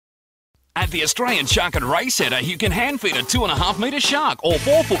At the Australian Shark and Ray Centre, you can hand feed a 2.5 metre shark or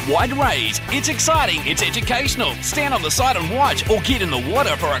 4 foot wide rays. It's exciting, it's educational. Stand on the side and watch, or get in the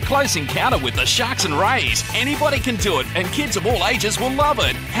water for a close encounter with the sharks and rays. Anybody can do it, and kids of all ages will love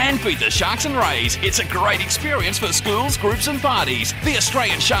it. Hand feed the sharks and rays. It's a great experience for schools, groups and parties. The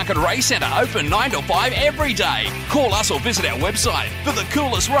Australian Shark and Ray Centre, open 9 to 5 every day. Call us or visit our website. For the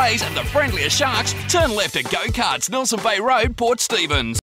coolest rays and the friendliest sharks, turn left at Go Karts, Nelson Bay Road, Port Stephens.